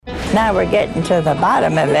Now we're getting to the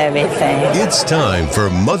bottom of everything. It's time for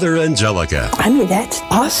Mother Angelica. I mean, that's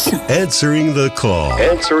awesome. Answering the call.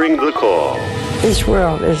 Answering the call. This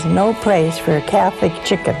world is no place for Catholic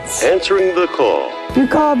chickens. Answering the call. You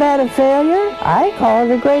call that a failure? I call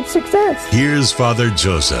it a great success. Here's Father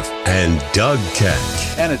Joseph and Doug Keck.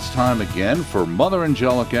 And it's time again for Mother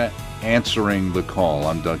Angelica Answering the Call.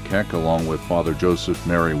 I'm Doug Keck along with Father Joseph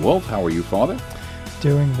Mary Wolf. How are you, Father?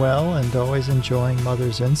 Doing well and always enjoying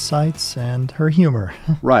Mother's insights and her humor.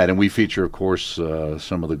 Right, and we feature, of course,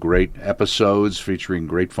 some of the great episodes featuring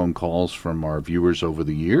great phone calls from our viewers over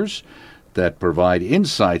the years that provide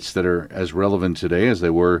insights that are as relevant today as they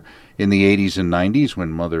were in the 80s and 90s when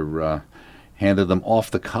Mother handed them off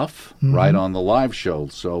the cuff right on the live show.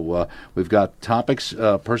 So we've got topics,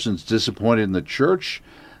 persons disappointed in the church,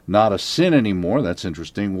 not a sin anymore. That's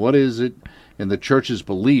interesting. What is it in the church's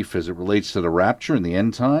belief as it relates to the rapture and the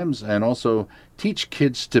end times, and also teach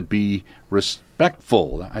kids to be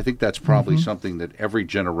respectful? I think that's probably something that every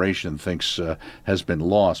generation thinks has been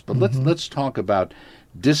lost. But let's talk about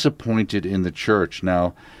disappointed in the church.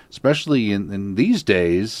 Now, especially in these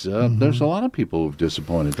days, there's a lot of people who've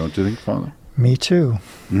disappointed, don't you think, Father? Me too,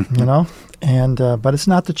 you know? And but it's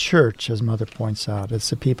not the church, as Mother points out.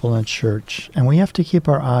 It's the people in church. And we have to keep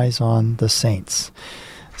our eyes on the saints.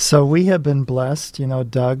 So we have been blessed, you know,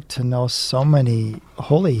 Doug, to know so many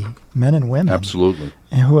holy men and women. Absolutely.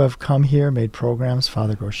 And who have come here, made programs,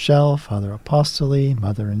 Father Rochelle, Father Apostoli,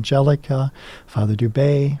 Mother Angelica, Father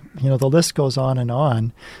Dubé. You know, the list goes on and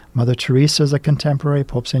on. Mother Teresa is a contemporary,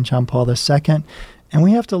 Pope St. John Paul II. And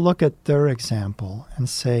we have to look at their example and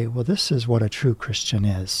say, well, this is what a true Christian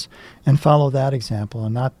is, and follow that example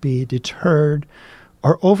and not be deterred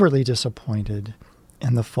or overly disappointed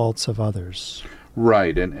in the faults of others.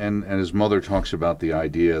 Right, and as Mother talks about the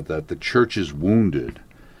idea that the church is wounded,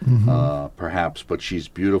 perhaps, but she's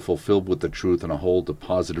beautiful, filled with the truth, and a hold of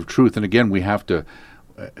positive truth. And again, we have to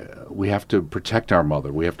protect our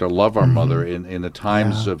mother. We have to love our mother in the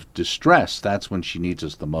times of distress. That's when she needs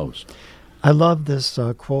us the most. I love this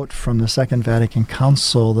quote from the Second Vatican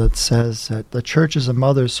Council that says that the church is a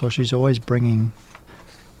mother, so she's always bringing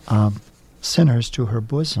sinners to her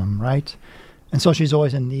bosom, right? And so she's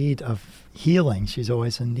always in need of healing. She's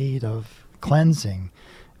always in need of cleansing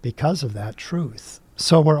because of that truth.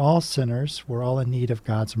 So we're all sinners. We're all in need of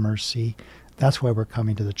God's mercy. That's why we're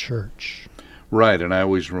coming to the church. Right, and it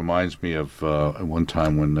always reminds me of one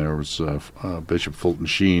time when there was Bishop Fulton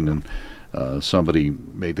Sheen, and somebody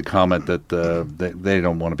made the comment that they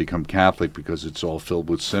don't want to become Catholic because it's all filled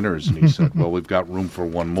with sinners. And he said, well, we've got room for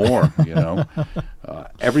one more, you know.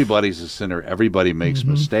 Everybody's a sinner. Everybody makes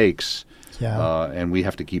mistakes. Yeah. And we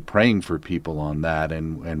have to keep praying for people on that,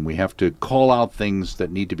 and we have to call out things that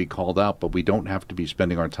need to be called out, but we don't have to be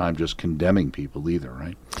spending our time just condemning people either,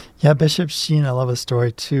 right? Yeah, Bishop Sheen, I love a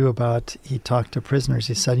story too about, he talked to prisoners.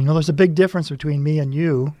 He said, you know, there's a big difference between me and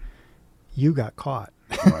you. You got caught.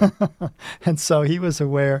 Right. And so he was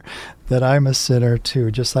aware that I'm a sinner too,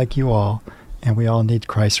 just like you all. And we all need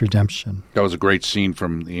Christ's redemption. That was a great scene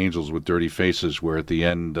from The Angels with Dirty Faces, where at the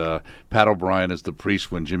end, Pat O'Brien is the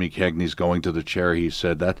priest when Jimmy Cagney's going to the chair. He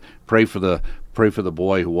said that pray for the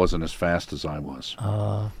boy who wasn't as fast as I was.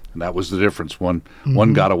 And that was the difference. One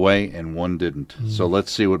got away and one didn't. So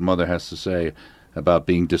let's see what Mother has to say about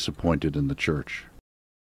being disappointed in the church.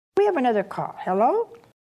 We have another call. Hello?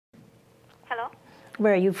 Hello?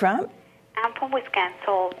 Where are you from? I'm from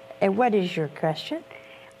Wisconsin. And what is your question?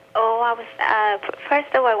 Oh, I was,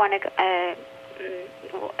 first of all, I want to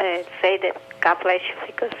say that God bless you,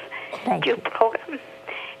 because your program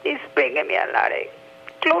is bringing me a lot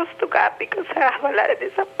close to God, because I have a lot of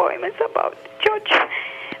disappointments about the church.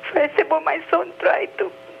 First of all, my son tried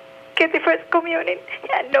to get the first communion,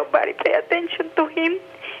 and nobody paid attention to him,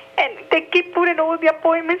 and they keep putting all the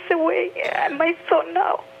appointments away, and my son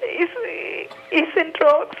now is in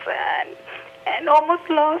drugs and almost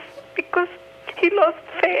lost because he lost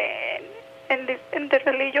faith in the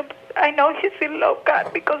religion. I know he still loves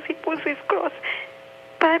God because he puts his cross.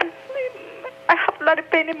 But I have a lot of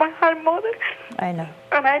pain in my heart, Mother. I know.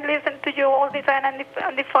 And I listen to you all the time,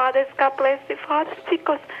 and the fathers, God bless the fathers,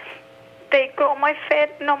 because they grow my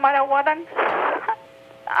faith no matter what. And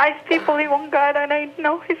I still believe on God, and I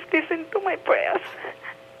know He's listening to my prayers.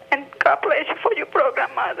 And God bless you for your program,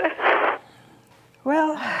 Mother.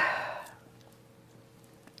 Well,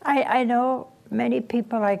 I know many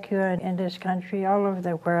people like you in this country, all over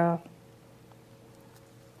the world,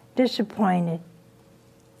 disappointed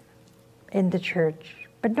in the church.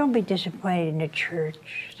 But don't be disappointed in the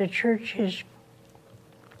church. The church is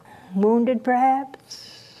wounded,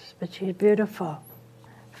 perhaps, but she's beautiful,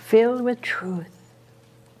 filled with truth.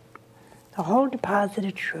 the whole deposit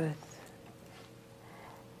of truth.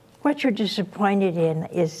 What you're disappointed in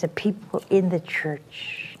is the people in the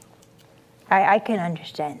church. I can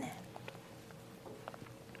understand that.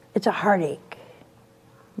 It's a heartache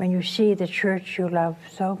when you see the church you love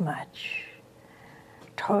so much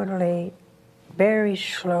totally, very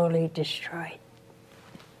slowly destroyed.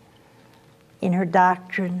 In her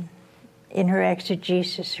doctrine, in her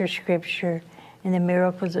exegesis, her scripture, in the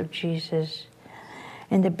miracles of Jesus,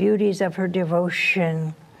 in the beauties of her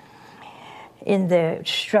devotion, in the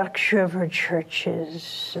structure of her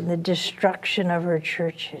churches, and the destruction of her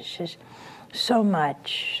churches. Just so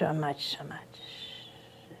much, so much, so much.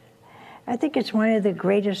 I think it's one of the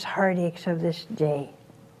greatest heartaches of this day.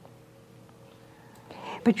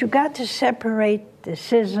 But you got to separate the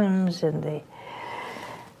schisms and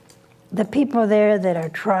the people there that are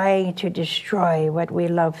trying to destroy what we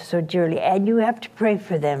love so dearly. And you have to pray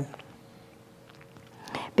for them,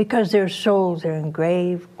 because their souls are in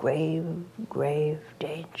grave, grave, grave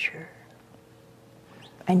danger.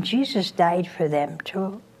 And Jesus died for them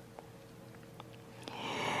too.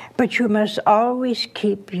 But you must always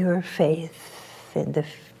keep your faith in the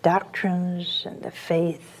doctrines and the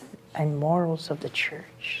faith and morals of the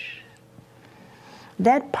church.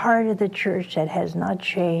 That part of the church that has not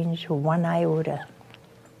changed one iota.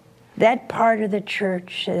 That part of the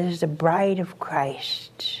church that is the bride of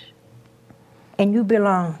Christ. And you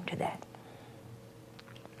belong to that.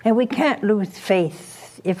 And we can't lose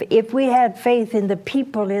faith. If we had faith in the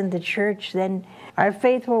people in the church, then our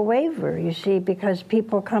faith will waver, you see, because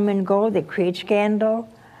people come and go, they create scandal,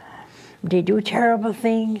 they do terrible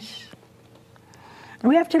things.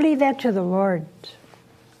 We have to leave that to the Lord.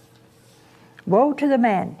 Woe to the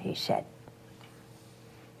man, he said,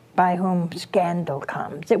 by whom scandal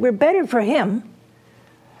comes. It were better for him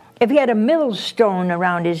if he had a millstone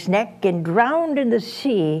around his neck and drowned in the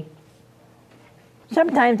sea.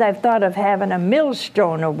 Sometimes I've thought of having a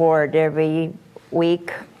millstone award every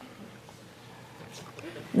week.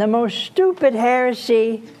 The most stupid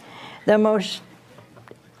heresy, the most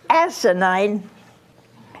asinine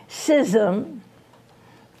schism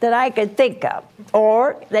that I could think of,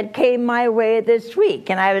 or that came my way this week.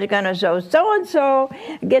 And I was going to say, so-and-so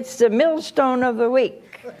gets the millstone of the week.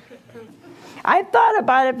 I thought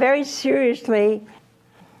about it very seriously.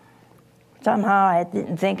 Somehow I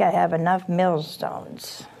didn't think I have enough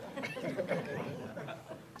millstones.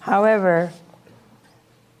 However,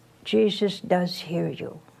 Jesus does hear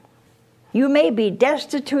you. You may be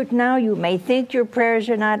destitute now. You may think your prayers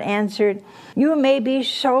are not answered. You may be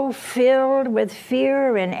so filled with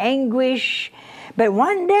fear and anguish. But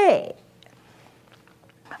one day,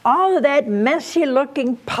 all of that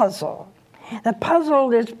messy-looking puzzle, the puzzle,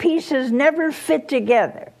 those pieces never fit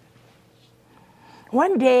together.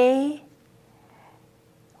 One day,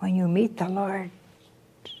 when you meet the Lord,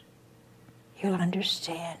 you'll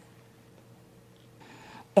understand.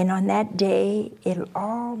 And on that day, it'll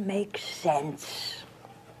all make sense.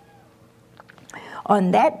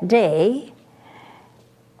 On that day,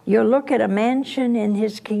 you'll look at a mansion in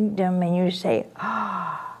his kingdom and you say,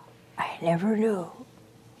 I never knew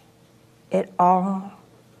it all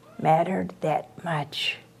mattered that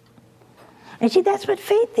much. And see, that's what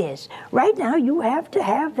faith is. Right now, you have to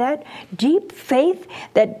have that deep faith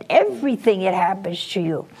that everything that happens to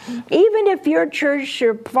you, even if your church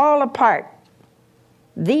should fall apart,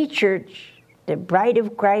 the church, the bride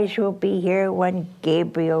of Christ, will be here when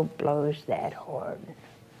Gabriel blows that horn.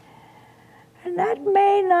 And that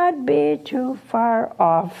may not be too far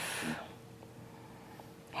off.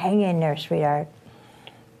 Hang in there, sweetheart.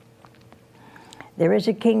 There is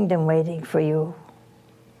a kingdom waiting for you.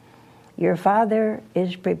 Your Father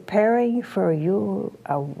is preparing for you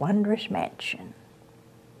a wondrous mansion.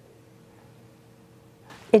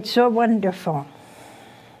 It's so wonderful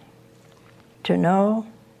to know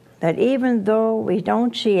that even though we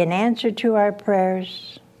don't see an answer to our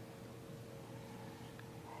prayers,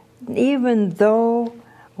 even though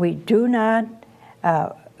we do not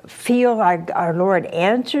feel our Lord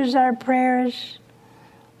answers our prayers,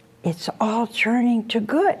 it's all turning to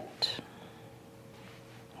good.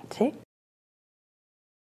 See?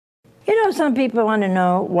 You know, some people want to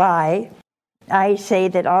know why I say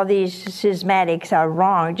that all these schismatics are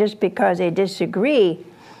wrong just because they disagree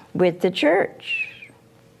with the church.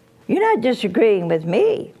 You're not disagreeing with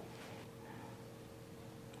me.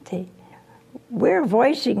 See, we're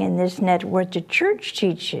voicing in this net what the church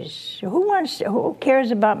teaches. Who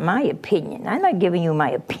cares about my opinion? I'm not giving you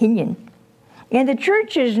my opinion. And the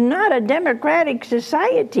church is not a democratic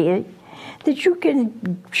society that you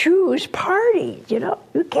can choose parties, you know.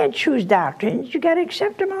 You can't choose doctrines. You got to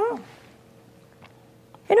accept them all.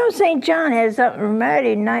 You know, St. John has something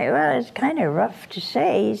mighty nice. Well, it's kind of rough to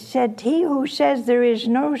say. He said, he who says there is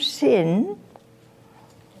no sin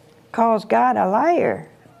calls God a liar.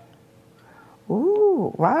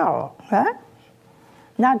 Ooh, wow. Huh?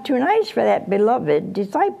 Not too nice for that beloved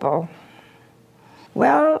disciple.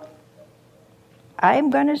 Well,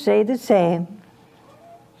 I'm going to say the same.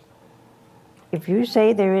 If you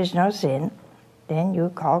say there is no sin, then you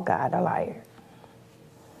call God a liar.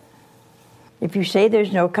 If you say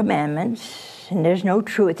there's no commandments and there's no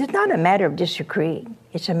truth, it's not a matter of disagreeing.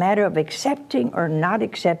 It's a matter of accepting or not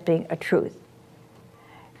accepting a truth.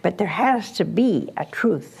 But there has to be a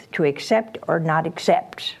truth to accept or not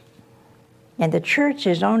accept. And the church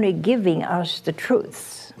is only giving us the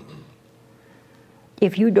truths.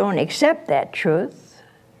 If you don't accept that truth,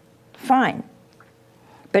 fine.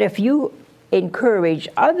 But if you encourage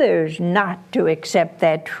others not to accept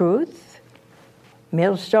that truth,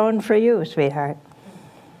 millstone for you, sweetheart.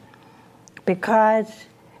 Because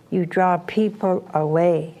you draw people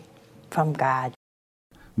away from God.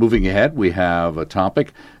 Moving ahead, we have a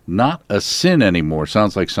topic, not a sin anymore.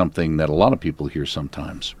 Sounds like something that a lot of people hear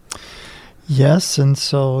sometimes. Yes, and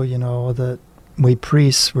so, that we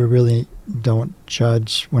priests, we really don't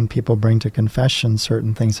judge when people bring to confession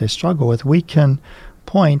certain things they struggle with. We can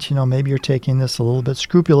point, maybe you're taking this a little bit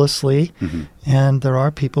scrupulously, and there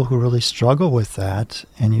are people who really struggle with that,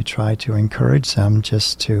 and you try to encourage them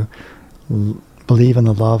just to believe in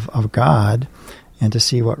the love of God and to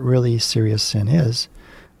see what really serious sin is.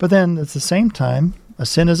 But then at the same time, a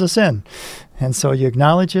sin is a sin. And so you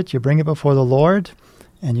acknowledge it, you bring it before the Lord,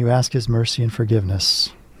 and you ask His mercy and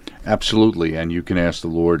forgiveness. Absolutely, and you can ask the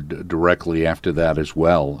Lord directly after that as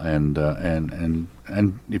well. And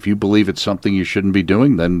if you believe it's something you shouldn't be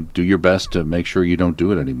doing, then do your best to make sure you don't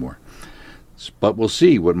do it anymore. But we'll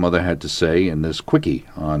see what Mother had to say in this quickie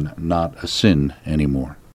on not a sin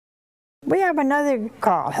anymore. We have another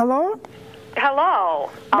call. Hello?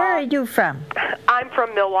 Hello. Where are you from? I'm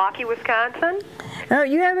from Milwaukee, Wisconsin. Oh,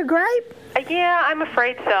 you have a gripe? Yeah, I'm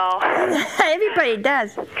afraid so. Everybody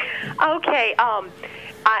does. Okay,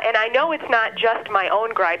 and I know it's not just my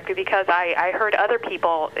own gripe because I heard other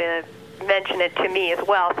people mention it to me as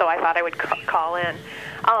well, so I thought I would call in.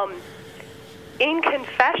 In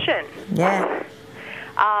confession. Yeah.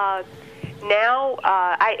 Now,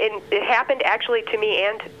 it happened actually to me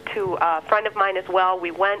and to a friend of mine as well.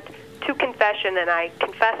 We went to confession, and I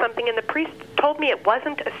confessed something, and the priest told me it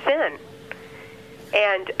wasn't a sin.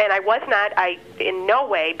 And I was not, in no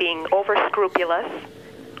way being over-scrupulous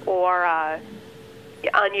or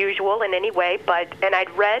unusual in any way, and I'd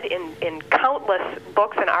read in countless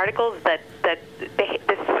books and articles that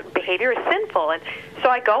this behavior is sinful, and so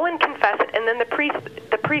I go and confess it, and then the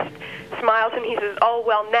priest smiles and he says, "Oh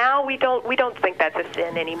well, now we don't think that's a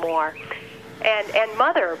sin anymore." And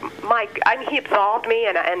Mother, he absolved me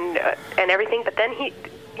and everything, but then he,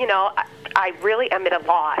 I really am at a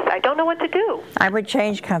loss. I don't know what to do. I would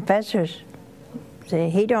change confessors. See,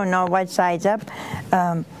 he don't know what side's up.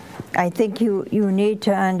 I think you need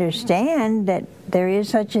to understand that there is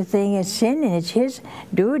such a thing as sin, and it's his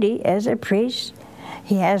duty as a priest.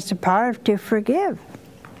 He has the power to forgive.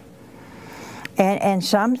 And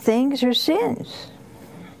some things are sins.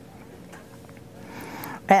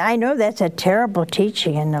 I know that's a terrible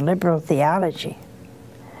teaching in the liberal theology.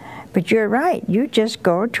 But you're right. You just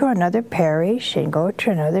go to another parish and go to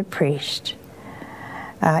another priest.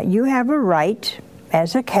 You have a right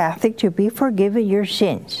as a Catholic to be forgiven your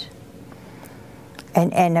sins.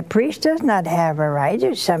 And a priest does not have a right.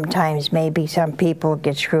 There's sometimes maybe some people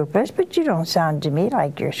get scrupulous, but you don't sound to me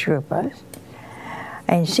like you're scrupulous.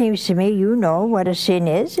 And it seems to me you know what a sin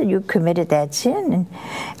is, and you committed that sin. And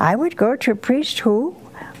I would go to a priest who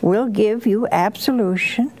will give you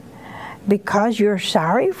absolution because you're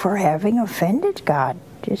sorry for having offended God.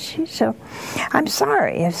 You see? So I'm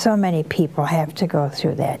sorry if so many people have to go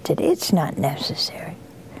through that today. It's not necessary.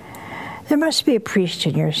 There must be a priest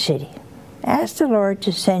in your city. Ask the Lord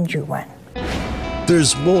to send you one.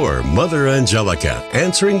 There's more Mother Angelica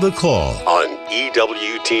answering the call on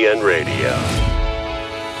EWTN Radio.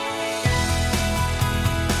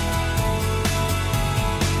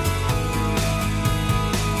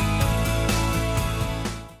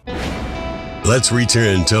 Let's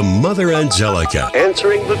return to Mother Angelica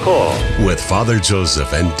Answering the Call with Father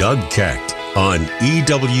Joseph and Doug Kecht on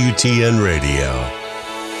EWTN Radio.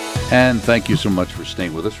 And thank you so much for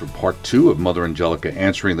staying with us for part 2 of Mother Angelica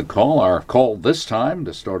Answering the Call. Our call this time,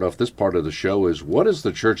 to start off this part of the show, is what is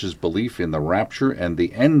the Church's belief in the rapture and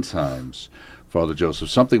the end times? Father Joseph,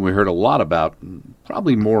 something we heard a lot about,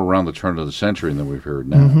 probably more around the turn of the century than we've heard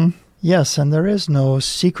now. Yes, and there is no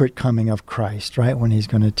secret coming of Christ, right? When he's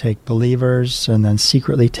going to take believers and then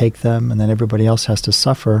secretly take them, and then everybody else has to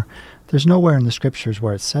suffer. There's nowhere in the Scriptures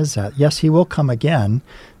where it says that. Yes, he will come again,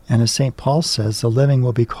 and as St. Paul says, the living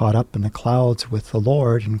will be caught up in the clouds with the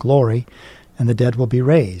Lord in glory, and the dead will be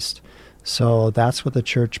raised. So that's what the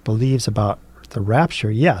Church believes about the rapture.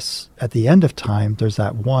 Yes, at the end of time, there's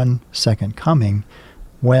that one second coming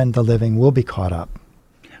when the living will be caught up.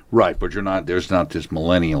 Right, but there's not this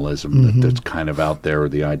millennialism that's kind of out there, or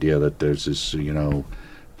the idea that there's this,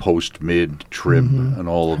 post-mid-trib and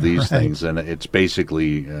all of these things, and it's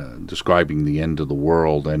basically describing the end of the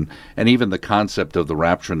world, and even the concept of the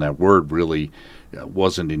rapture and that word really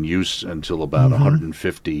wasn't in use until about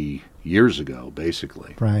 150 years ago,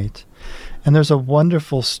 basically. Right. And there's a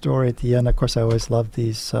wonderful story at the end. Of course, I always love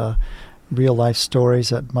these real-life stories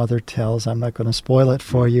that Mother tells. I'm not going to spoil it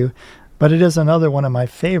for you. But it is another one of my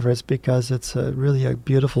favorites because it's really a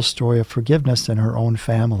beautiful story of forgiveness in her own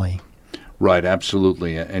family. Right,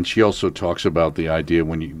 absolutely. And she also talks about the idea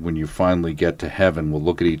when you finally get to heaven, we'll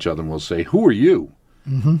look at each other and we'll say, "Who are you?"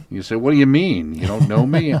 You say, "What do you mean? You don't know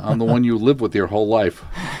me? I'm the one you live with your whole life."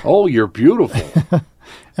 "Oh, you're beautiful."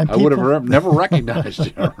 I would have never recognized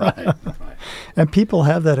you. Right. And people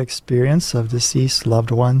have that experience of deceased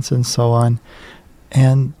loved ones and so on.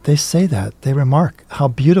 And they say that. They remark how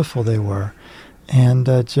beautiful they were. And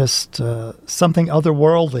just something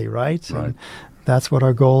otherworldly, right? Right. And that's what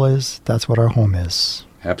our goal is. That's what our home is.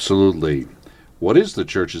 Absolutely. What is the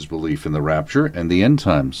Church's belief in the rapture and the end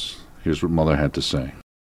times? Here's what Mother had to say.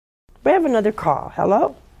 We have another call.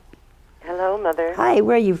 Hello? Hello, Mother. Hi,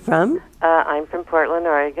 where are you from? I'm from Portland,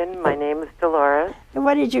 Oregon. My name is Dolores. And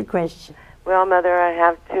what is your question? Well, Mother, I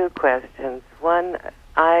have two questions. One,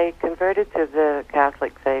 I converted to the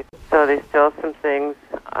Catholic faith, so there's still some things,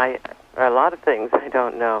 or a lot of things I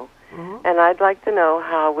don't know. And I'd like to know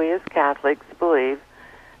how we as Catholics believe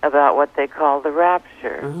about what they call the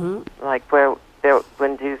rapture. Like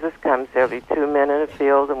when Jesus comes, there'll be two men in a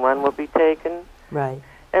field and one will be taken. Right.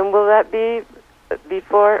 And will that be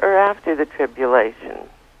before or after the tribulation?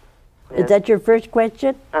 Is that your first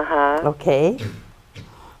question? Uh-huh. Okay.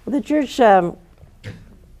 Well, the Church...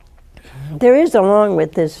 there is, along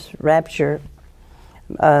with this rapture,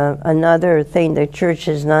 another thing the Church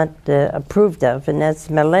has not approved of, and that's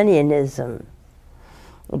millennialism,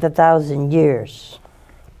 the 1,000 years.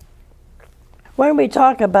 When we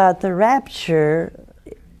talk about the rapture,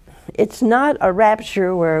 it's not a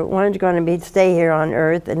rapture where one's going to stay here on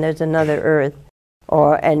earth and there's another earth,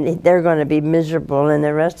 and they're going to be miserable and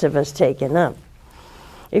the rest of us taken up.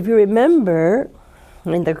 If you remember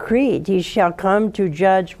in the Creed, he shall come to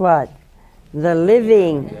judge what? The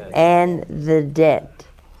living and the dead.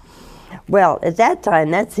 Well, at that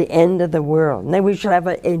time, that's the end of the world. And then we shall have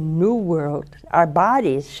a new world. Our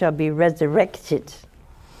bodies shall be resurrected.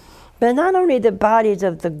 But not only the bodies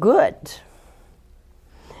of the good,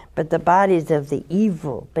 but the bodies of the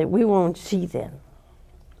evil, but we won't see them.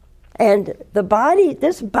 And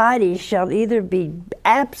this body shall either be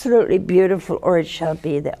absolutely beautiful or it shall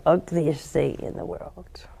be the ugliest thing in the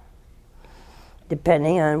world,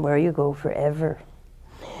 depending on where you go forever.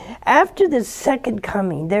 After the second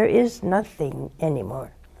coming, there is nothing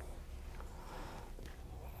anymore.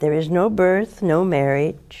 There is no birth, no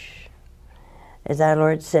marriage. As our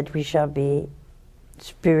Lord said, we shall be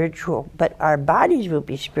spiritual, but our bodies will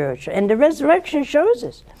be spiritual. And the resurrection shows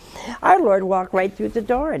us. Our Lord walked right through the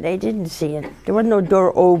door, and they didn't see it. There was no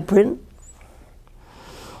door open.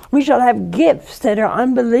 We shall have gifts that are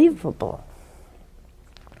unbelievable.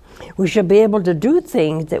 We shall be able to do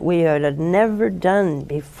things that we had never done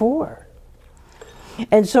before.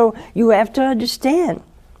 And so you have to understand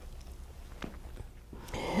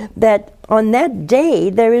that on that day,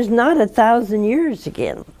 there is not 1,000 years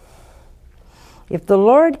again. If the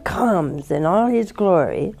Lord comes in all his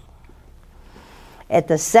glory at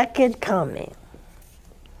the second coming,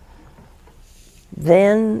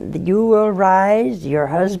 then you will rise, your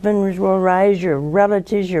husband will rise, your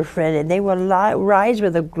relatives, your friends, and they will rise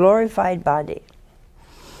with a glorified body.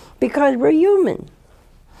 Because we're human.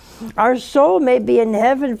 Our soul may be in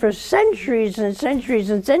heaven for centuries and centuries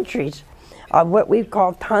and centuries of what we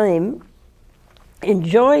call time.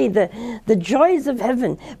 Enjoy the joys of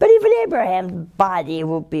heaven. But even Abraham's body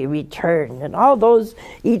will be returned, and all those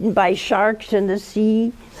eaten by sharks in the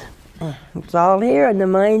sea, it's all here in the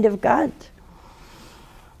mind of God.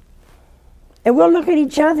 And we'll look at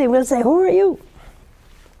each other and we'll say, who are you?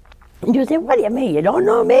 And you say, what do you mean? You don't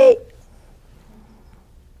know me?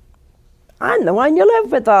 I'm the one you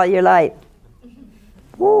lived with all your life.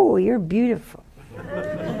 Oh, you're beautiful.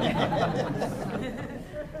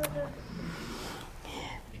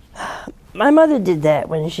 My mother did that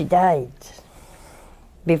when she died,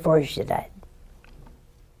 before she died.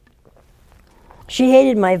 She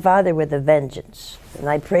hated my father with a vengeance, and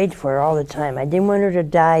I prayed for her all the time. I didn't want her to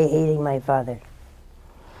die hating my father.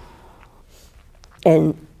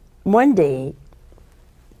 And one day,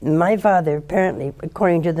 my father, apparently,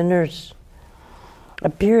 according to the nurse,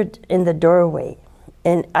 appeared in the doorway.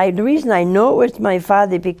 And the reason I know it was my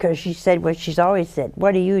father, because she said what she's always said,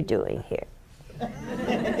 "What are you doing here?"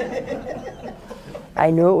 I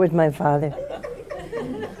knew it was my father.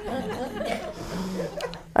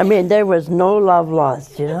 I mean, there was no love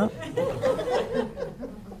lost, you know?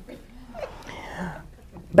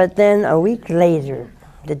 But then a week later,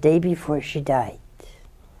 the day before she died,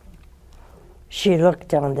 she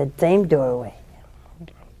looked on the same doorway.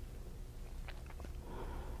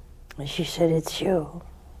 And she said, "It's you.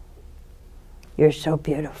 You're so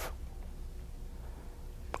beautiful."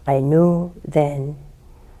 I knew then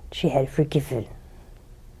she had forgiven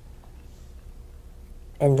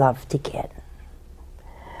and loved again.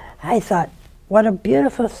 I thought, what a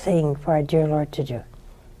beautiful thing for our dear Lord to do.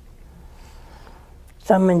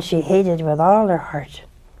 Someone she hated with all her heart,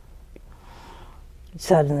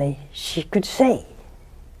 suddenly she could say,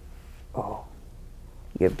 "Oh,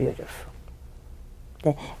 you're beautiful."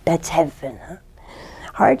 That's heaven, huh?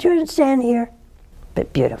 Hard to understand here,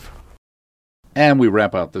 but beautiful. And we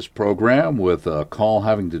wrap out this program with a call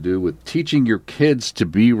having to do with teaching your kids to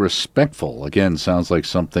be respectful. Again, sounds like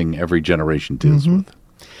something every generation deals with.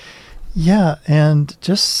 Yeah, and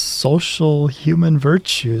just social human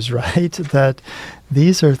virtues, right? That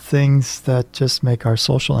these are things that just make our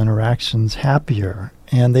social interactions happier,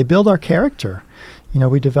 and they build our character. You know,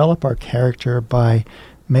 we develop our character by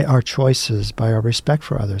our choices, by our respect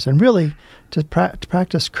for others. And really, to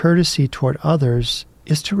practice courtesy toward others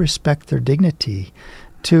is to respect their dignity,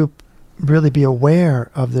 to really be aware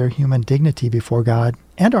of their human dignity before God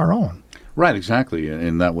and our own. Right, exactly.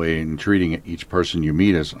 In that way, in treating each person you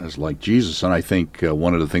meet as like Jesus. And I think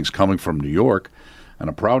one of the things coming from New York, and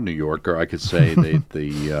a proud New Yorker, I could say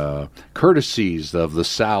the courtesies of the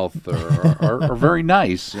South are very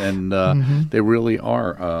nice, and they really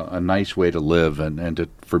are a nice way to live and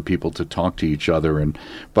for people to talk to each other.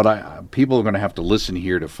 But people are going to have to listen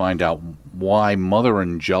here to find out why Mother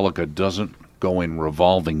Angelica doesn't go in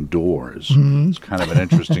revolving doors. It's kind of an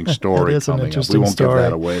interesting story coming up. We won't give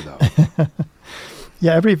that away, though.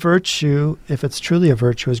 Yeah, every virtue, if it's truly a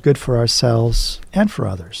virtue, is good for ourselves and for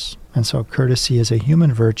others. And so courtesy is a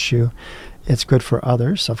human virtue. It's good for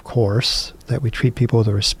others, of course, that we treat people with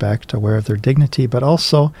respect, aware of their dignity, but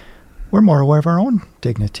also we're more aware of our own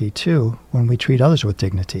dignity, too, when we treat others with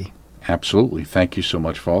dignity. Absolutely. Thank you so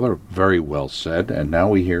much, Father. Very well said. And now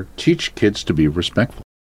we hear, teach kids to be respectful.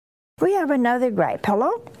 We have another gripe.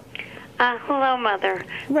 Hello? Hello, Mother.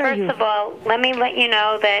 Where First of all, let me let you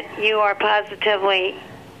know that you are positively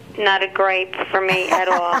not a gripe for me at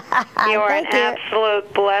all. You are an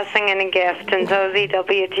absolute blessing and a gift, and so is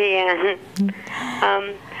EWTN.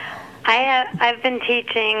 I've been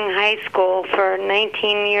teaching high school for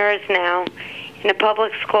 19 years now in a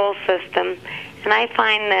public school system, and I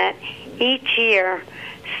find that each year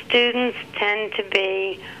students tend to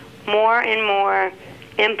be more and more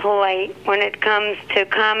impolite when it comes to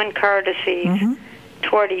common courtesies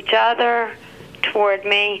toward each other, toward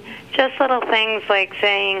me. Just little things like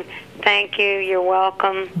saying, "Thank you, you're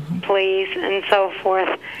welcome, please," and so forth.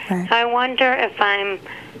 Right. I wonder if I'm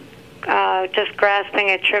just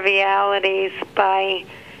grasping at trivialities by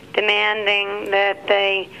demanding that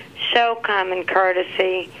they show common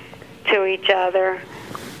courtesy to each other.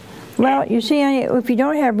 Well, you see, if you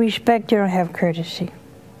don't have respect, you don't have courtesy.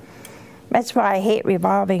 That's why I hate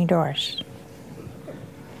revolving doors.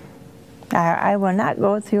 I will not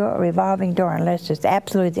go through a revolving door unless it's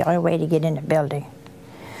absolutely the only way to get in the building.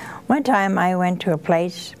 One time I went to a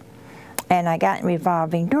place and I got in a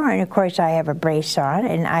revolving door, and of course I have a brace on,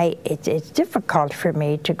 and it's difficult for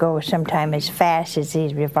me to go sometimes as fast as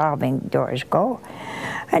these revolving doors go.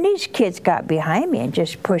 And these kids got behind me and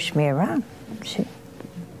just pushed me around. See?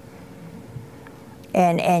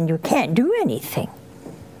 And you can't do anything.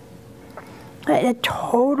 A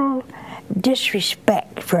total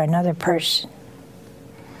disrespect for another person.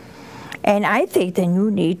 And I think then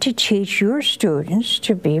you need to teach your students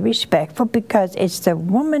to be respectful, because it's the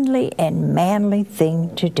womanly and manly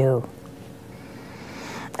thing to do.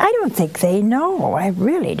 I don't think they know. I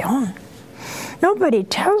really don't. Nobody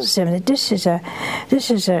tells them that this is a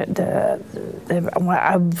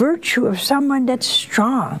virtue of someone that's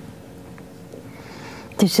strong.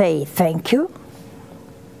 To say thank you,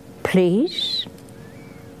 please,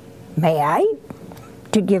 may I,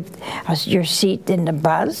 to give us your seat in the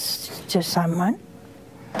bus to someone.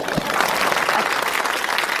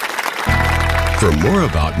 For more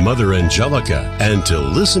about Mother Angelica and to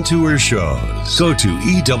listen to her shows, go to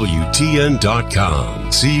EWTN.com.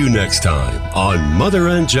 See you next time on Mother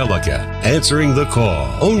Angelica, answering the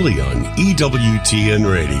call, only on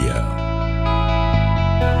EWTN Radio.